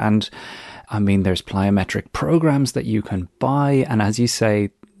saying that, and I mean, there's plyometric programs that you can buy. And as you say,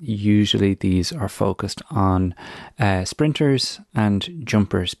 usually these are focused on sprinters and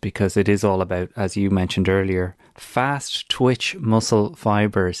jumpers, because it is all about, as you mentioned earlier, fast twitch muscle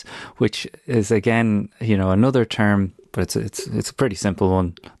fibers, which is, again, you know, another term, but it's a pretty simple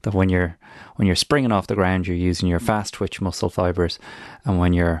one, that when you're springing off the ground, you're using your fast twitch muscle fibers, and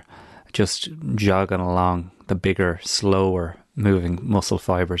when you're just jogging along, the bigger, slower moving muscle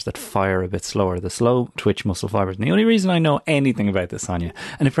fibers that fire a bit slower, the slow twitch muscle fibers. And the only reason I know anything about this, Sonia,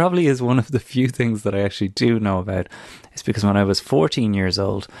 and it probably is one of the few things that I actually do know about, is because when I was 14 years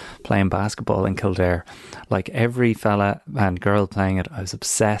old playing basketball in Kildare, like every fella and girl playing it, I was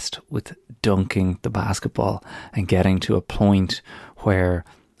obsessed with dunking the basketball and getting to a point where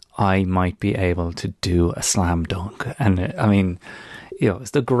I might be able to do a slam dunk. And I mean, you know,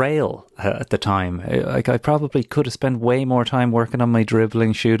 it's the grail at the time. Like, I probably could have spent way more time working on my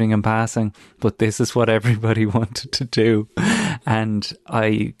dribbling, shooting and passing, but this is what everybody wanted to do. And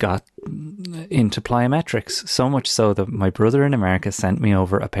I got into plyometrics, so much so that my brother in America sent me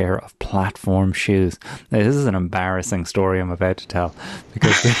over a pair of platform shoes. Now, this is an embarrassing story I'm about to tell,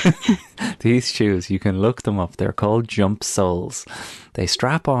 because these shoes, you can look them up. They're called jump soles. They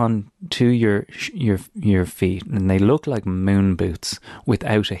strap on to your feet, and they look like moon boots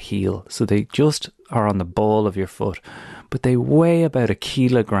without a heel. So they just are on the ball of your foot, but they weigh about 1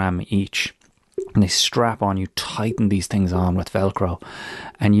 kilogram each. And they strap on, you tighten these things on with Velcro,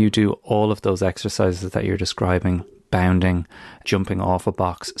 and you do all of those exercises that you're describing: bounding, jumping off a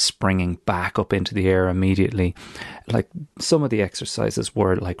box, springing back up into the air immediately. Like, some of the exercises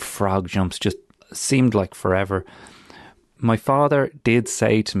were like frog jumps, just seemed like forever. My father did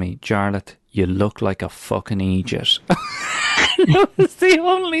say to me, "Jarlath, you look like a fucking idiot." It was the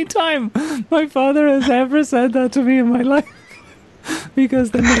only time my father has ever said that to me in my life,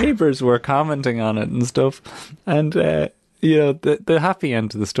 because the neighbours were commenting on it and stuff. And, you know, the happy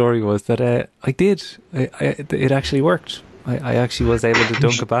end to the story was that I did. It actually worked. I actually was able to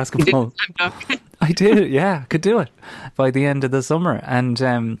dunk a basketball. I did, yeah, could do it by the end of the summer.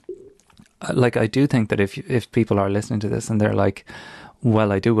 And, like, I do think that if people are listening to this and they're like,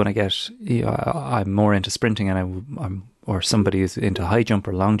 well, I do want to get, you know, I'm more into sprinting, and I'm or somebody is into high jump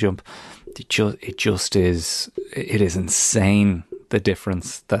or long jump, it is insane, the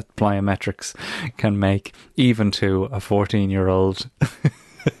difference that plyometrics can make, even to a 14-year-old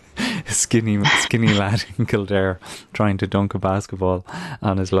skinny lad in Kildare trying to dunk a basketball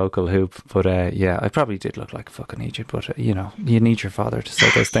on his local hoop. But yeah, I probably did look like a fucking idiot, but you know, you need your father to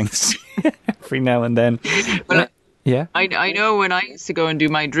say those things every now and then. Well, yeah, I know when I used to go and do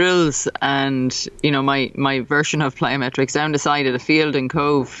my drills, and you know, my version of plyometrics down the side of the field in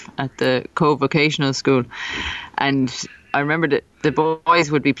Cove, at the Cove Vocational School, and I remember that the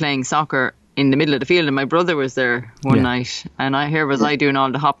boys would be playing soccer in the middle of the field, and my brother was there one night, and here was I doing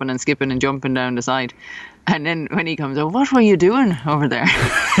all the hopping and skipping and jumping down the side, and then when he comes over, "What were you doing over there?"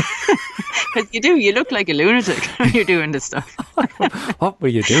 Because you look like a lunatic when you're doing this stuff. What were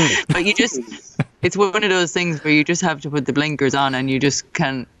you doing? But it's one of those things where you just have to put the blinkers on, and you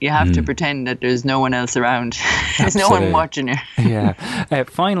have to pretend that there's no one else around. There's no one watching you. Yeah.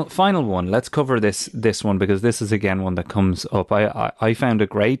 Final one. Let's cover this one, because this is again one that comes up. I found a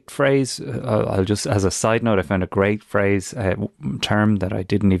great phrase. I'll just, as a side note, I found a great phrase, term that I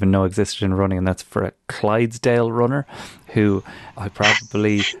didn't even know existed in running, and that's for a Clydesdale runner, who I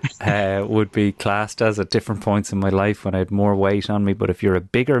probably would be classed as at different points in my life when I had more weight on me. But if you're a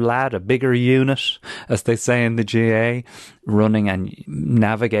bigger lad, a bigger unit, as they say in the GA, running and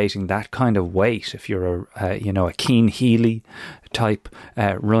navigating that kind of weight, if you're a Keane Healy type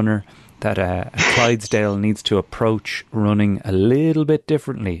runner, that a Clydesdale needs to approach running a little bit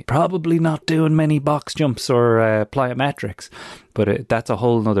differently. Probably not doing many box jumps or plyometrics, but that's a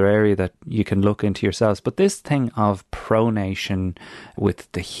whole other area that you can look into yourselves. But this thing of pronation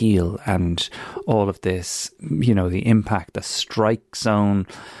with the heel and all of this, you know, the impact, the strike zone.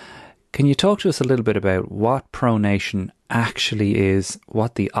 Can you talk to us a little bit about what pronation actually is,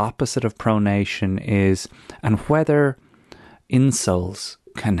 what the opposite of pronation is, and whether insoles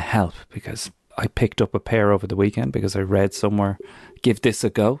can help? Because I picked up a pair over the weekend because I read somewhere, give this a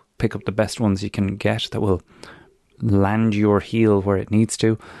go, pick up the best ones you can get that will land your heel where it needs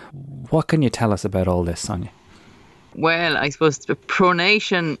to. What can you tell us about all this, Sonia? Well, I suppose the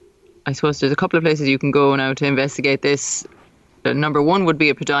pronation, there's a couple of places you can go now to investigate this. Number one would be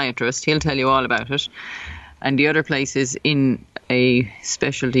a podiatrist. He'll tell you all about it. And the other place is in a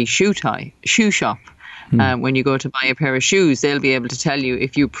specialty shoe shop. When you go to buy a pair of shoes, they'll be able to tell you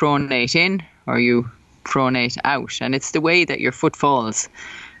if you pronate in or you pronate out. And it's the way that your foot falls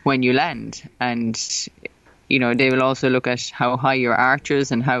when you land. And, you know, they will also look at how high your arch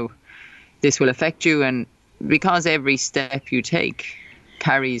is and how this will affect you. And because every step you take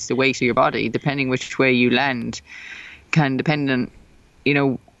carries the weight of your body, depending which way you land can depend on, you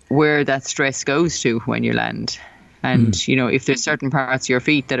know, where that stress goes to when you land. And, you know, if there's certain parts of your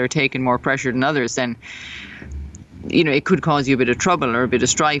feet that are taking more pressure than others, then, you know, it could cause you a bit of trouble or a bit of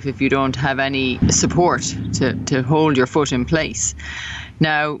strife if you don't have any support to hold your foot in place.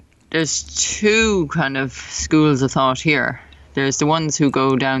 Now, there's two kind of schools of thought here. There's the ones who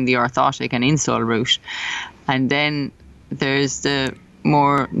go down the orthotic and insole route. And then there's the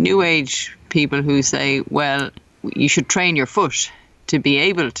more new age people who say, well, you should train your foot to be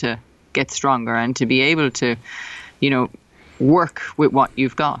able to get stronger and to be able to, you know, work with what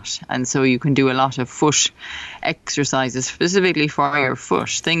you've got. And so you can do a lot of foot exercises specifically for your foot.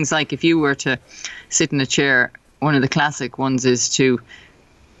 Things like if you were to sit in a chair, one of the classic ones is to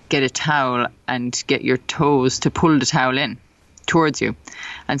get a towel and get your toes to pull the towel in towards you.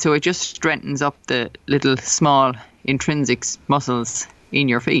 And so it just strengthens up the little small intrinsic muscles in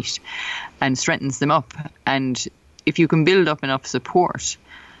your feet and strengthens them up. And if you can build up enough support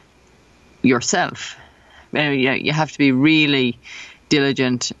yourself, you have to be really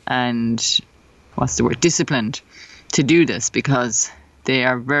diligent and disciplined to do this, because they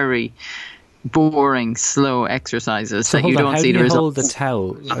are very boring, slow exercises that you don't see the results. Hold the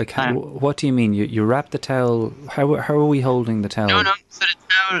towel? Like, what do you mean? You wrap the towel? How are we holding the towel? No. So the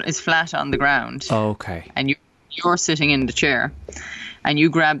towel is flat on the ground. Oh, okay. And you're sitting in the chair, and you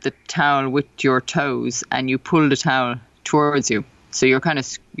grab the towel with your toes, and you pull the towel towards you. So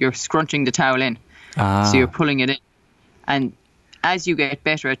you're scrunching the towel in. So you're pulling it in. And as you get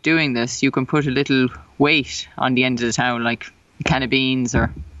better at doing this, you can put a little weight on the end of the towel, like a can of beans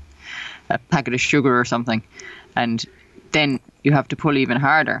or a packet of sugar or something. And then you have to pull even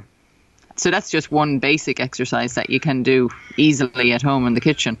harder. So that's just one basic exercise that you can do easily at home in the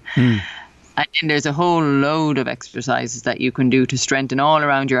kitchen. And then there's a whole load of exercises that you can do to strengthen all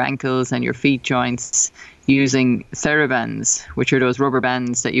around your ankles and your feet joints using TheraBands, which are those rubber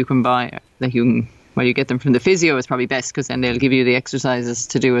bands that you can buy, that you can, well, you get them from the physio is probably best, because then they'll give you the exercises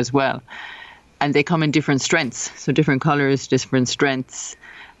to do as well. And they come in different strengths, so different colours, different strengths,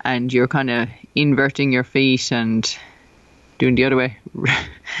 and you're kind of inverting your feet and doing the other way,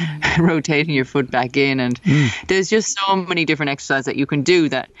 rotating your foot back in. And there's just so many different exercises that you can do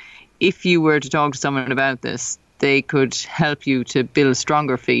that if you were to talk to someone about this, they could help you to build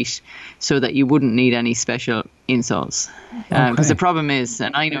stronger feet so that you wouldn't need any special insoles. Because the problem is,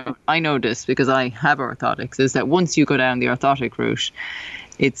 and I know this because I have orthotics, is that once you go down the orthotic route,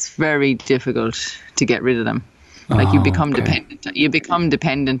 it's very difficult to get rid of them. Like you become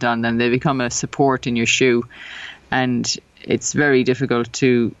dependent on them. They become a support in your shoe, and it's very difficult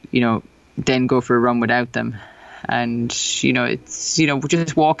to, you know, then go for a run without them. And, you know, it's, you know,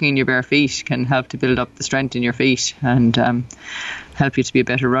 just walking in your bare feet can help to build up the strength in your feet and help you to be a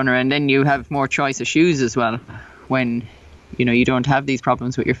better runner. And then you have more choice of shoes as well when, you know, you don't have these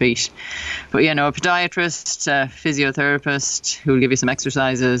problems with your feet. But, you know, a podiatrist, a physiotherapist who will give you some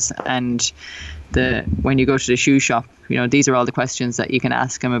exercises, and when you go to the shoe shop, you know, these are all the questions that you can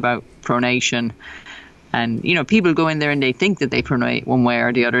ask them about pronation. And, you know, people go in there and they think that they pronate one way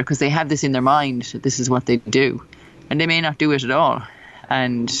or the other because they have this in their mind that this is what they do. And they may not do it at all.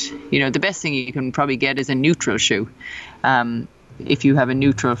 And, you know, the best thing you can probably get is a neutral shoe. If you have a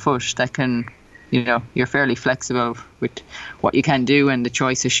neutral foot that can, you know, you're fairly flexible with what you can do and the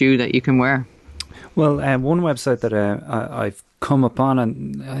choice of shoe that you can wear. Well, one website that I've come upon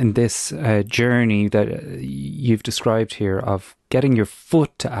in this journey that you've described here of getting your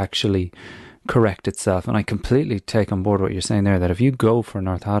foot to actually correct itself, and I completely take on board what you're saying there, that if you go for an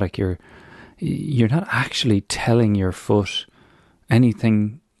orthotic, you're not actually telling your foot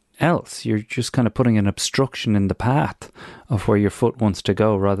anything else. You're just kind of putting an obstruction in the path of where your foot wants to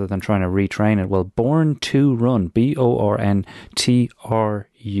go rather than trying to retrain it. Well, Born to Run, BORNTRUN.com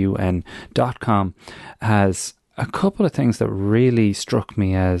has a couple of things that really struck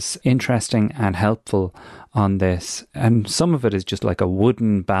me as interesting and helpful on this. And some of it is just like a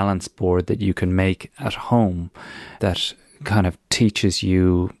wooden balance board that you can make at home that kind of teaches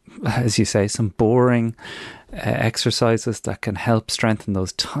you, as you say, some boring exercises that can help strengthen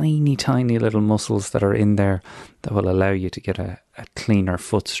those tiny, tiny little muscles that are in there that will allow you to get a a cleaner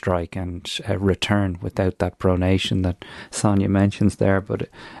foot strike and return without that pronation that Sonia mentions there. But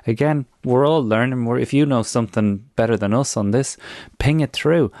again, we're all learning. If you know something better than us on this, ping it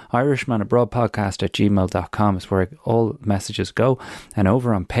through. irishmanabroadpodcast@gmail.com is where all messages go. And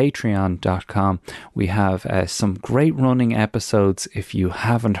over on patreon.com, we have some great running episodes, if you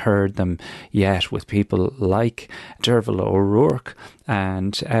haven't heard them yet, with people like Derval O'Rourke.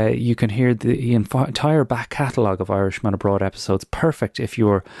 And you can hear the entire back catalogue of Irishman Abroad episodes, perfect if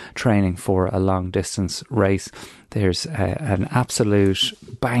you're training for a long distance race. There's an absolute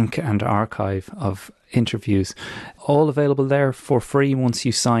bank and archive of interviews, all available there for free once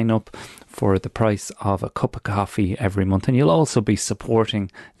you sign up for the price of a cup of coffee every month. And you'll also be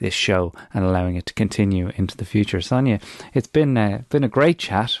supporting this show and allowing it to continue into the future. Sonia, it's been a great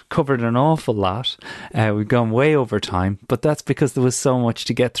chat, covered an awful lot. We've gone way over time, but that's because there was so much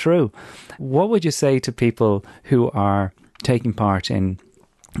to get through. What would you say to people who are taking part in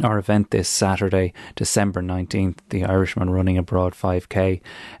our event this Saturday, December 19th, the Irishman Running Abroad 5K?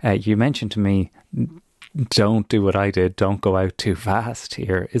 You mentioned to me, don't do what I did, don't go out too fast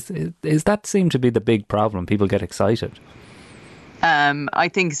here. Is that seem to be the big problem? People get excited. I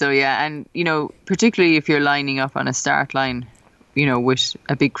think so, yeah. And, particularly if you're lining up on a start line, with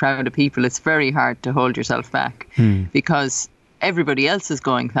a big crowd of people, it's very hard to hold yourself back because everybody else is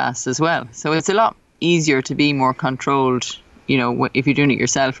going fast as well. So it's a lot easier to be more controlled, if you're doing it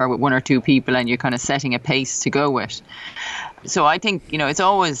yourself or with one or two people and you're kind of setting a pace to go with. So I think, it's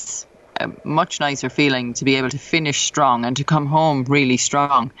always a much nicer feeling to be able to finish strong and to come home really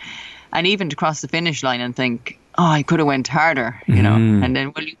strong, and even to cross the finish line and think, oh, I could have went harder, and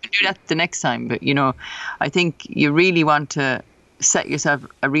then, well, you can do that the next time. But, I think you really want to set yourself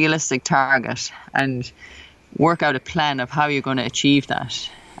a realistic target and work out a plan of how you're going to achieve that.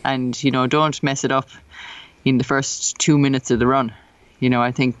 And, don't mess it up in the first 2 minutes of the run.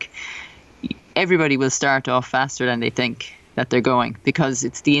 I think everybody will start off faster than they think that they're going, because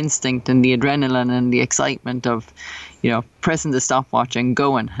it's the instinct and the adrenaline and the excitement of, pressing the stopwatch and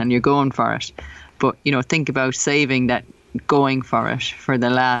going, and you're going for it. But, think about saving that going for it for the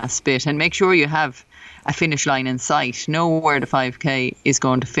last bit, and make sure you have a finish line in sight. Know where the 5K is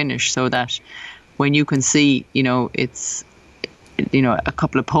going to finish, so that when you can see, it's a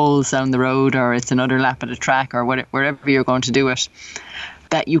couple of poles down the road, or it's another lap at a track, or wherever you're going to do it,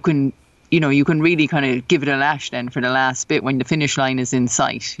 that you can really kind of give it a lash then for the last bit when the finish line is in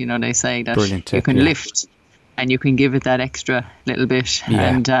sight. They say that you can lift and you can give it that extra little bit,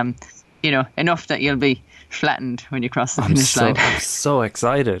 and enough that you'll be flattened when you cross the finish line. I'm so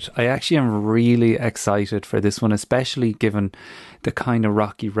excited. I actually am really excited for this one, especially given the kind of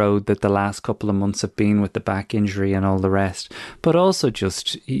rocky road that the last couple of months have been with the back injury and all the rest. But also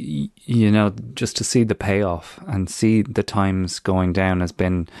just, just to see the payoff and see the times going down has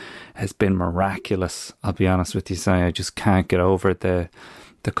been miraculous. I'll be honest with you, so I just can't get over the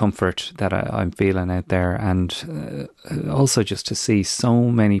comfort that I'm feeling out there, and also just to see so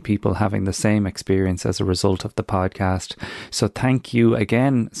many people having the same experience as a result of the podcast. So thank you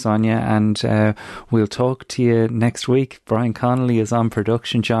again, Sonia, and we'll talk to you next week. Brian Connolly is on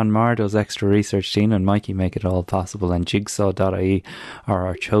production, John Marr does extra research, Dean and Mikey make it all possible, and Jigsaw.ie are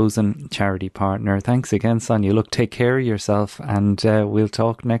our chosen charity partner. Thanks again, Sonia. Look, take care of yourself, and we'll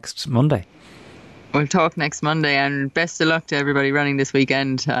talk next Monday. We'll talk next Monday, and best of luck to everybody running this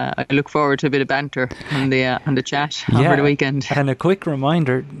weekend. I look forward to a bit of banter on the chat over the weekend. And a quick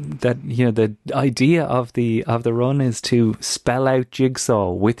reminder that the idea of the run is to spell out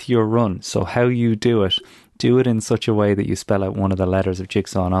Jigsaw with your run. So how you do it in such a way that you spell out one of the letters of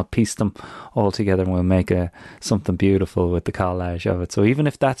Jigsaw, and I'll piece them all together and we'll make something beautiful with the collage of it. So even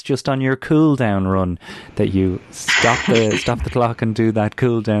if that's just on your cool down run, that you stop the clock and do that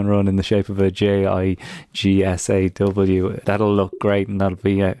cool down run in the shape of a JIGSAW, that'll look great, and that'll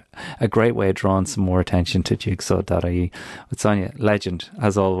be a great way of drawing some more attention to Jigsaw.ie. But Sonia, legend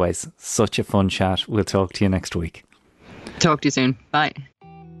as always. Such a fun chat. We'll talk to you next week. Talk to you soon. Bye.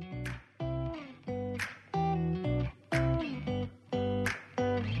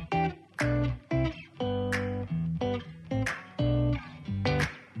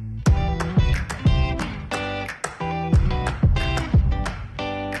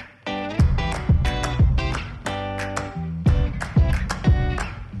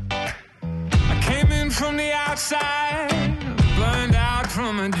 From the outside, burned out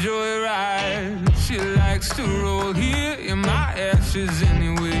from a joyride. She likes to roll here in my ashes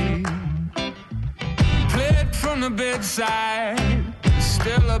anyway. Played from the bedside,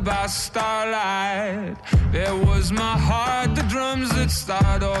 still about starlight. There was my heart, the drums that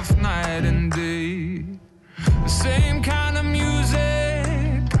start off night and day. The same kind of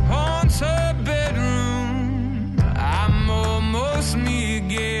music haunts her bedroom. I'm almost me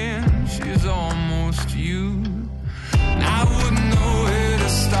again, she's almost you. And I wouldn't know where to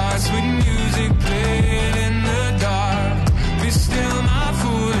start. Sweet music playing in the dark. Be still my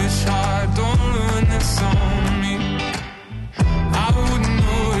foolish heart, don't ruin this on me. I wouldn't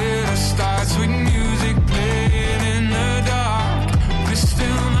know where to start. Sweet music playing in the dark. Be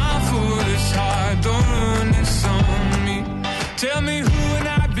still my foolish heart, don't ruin this on me. Tell me who and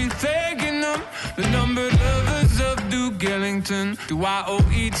I'd be thanking them. The numbered lovers of Duke Ellington. Do I owe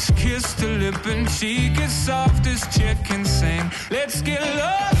each kiss to lip and cheek as soft as chicken sing? Let's get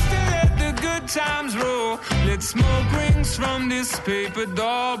lost and let the good times roll. Let smoke rings from this paper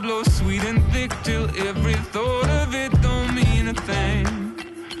doll blow sweet and thick till every thought of it don't mean a thing.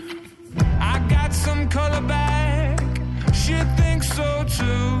 I got some color back, she thinks so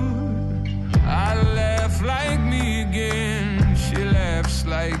too. I laugh like me again, she laughs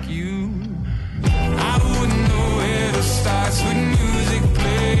like you. I wouldn't know where to start. Sweet music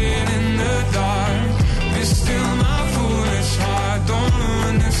playing in the dark. Be still my foolish heart, don't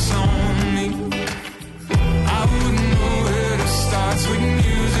ruin this on me. I wouldn't know where to start. Sweet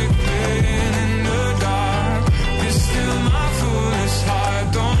music playing in the dark. Be still my foolish heart,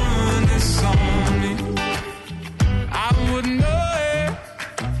 don't ruin this on me. I wouldn't know it,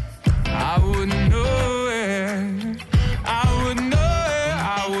 I wouldn't know it, I wouldn't know it,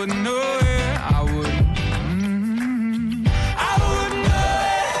 I wouldn't know it.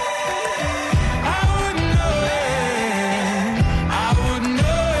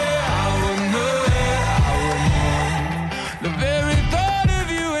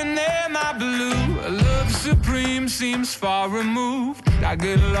 Seems far removed. I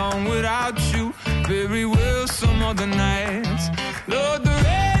get along without you very well some other nights. Lord, the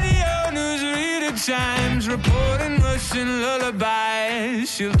radio newsreader chimes, reporting Russian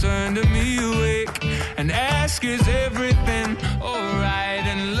lullabies. She'll turn to me awake and ask, is everything alright?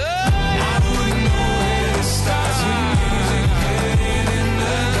 And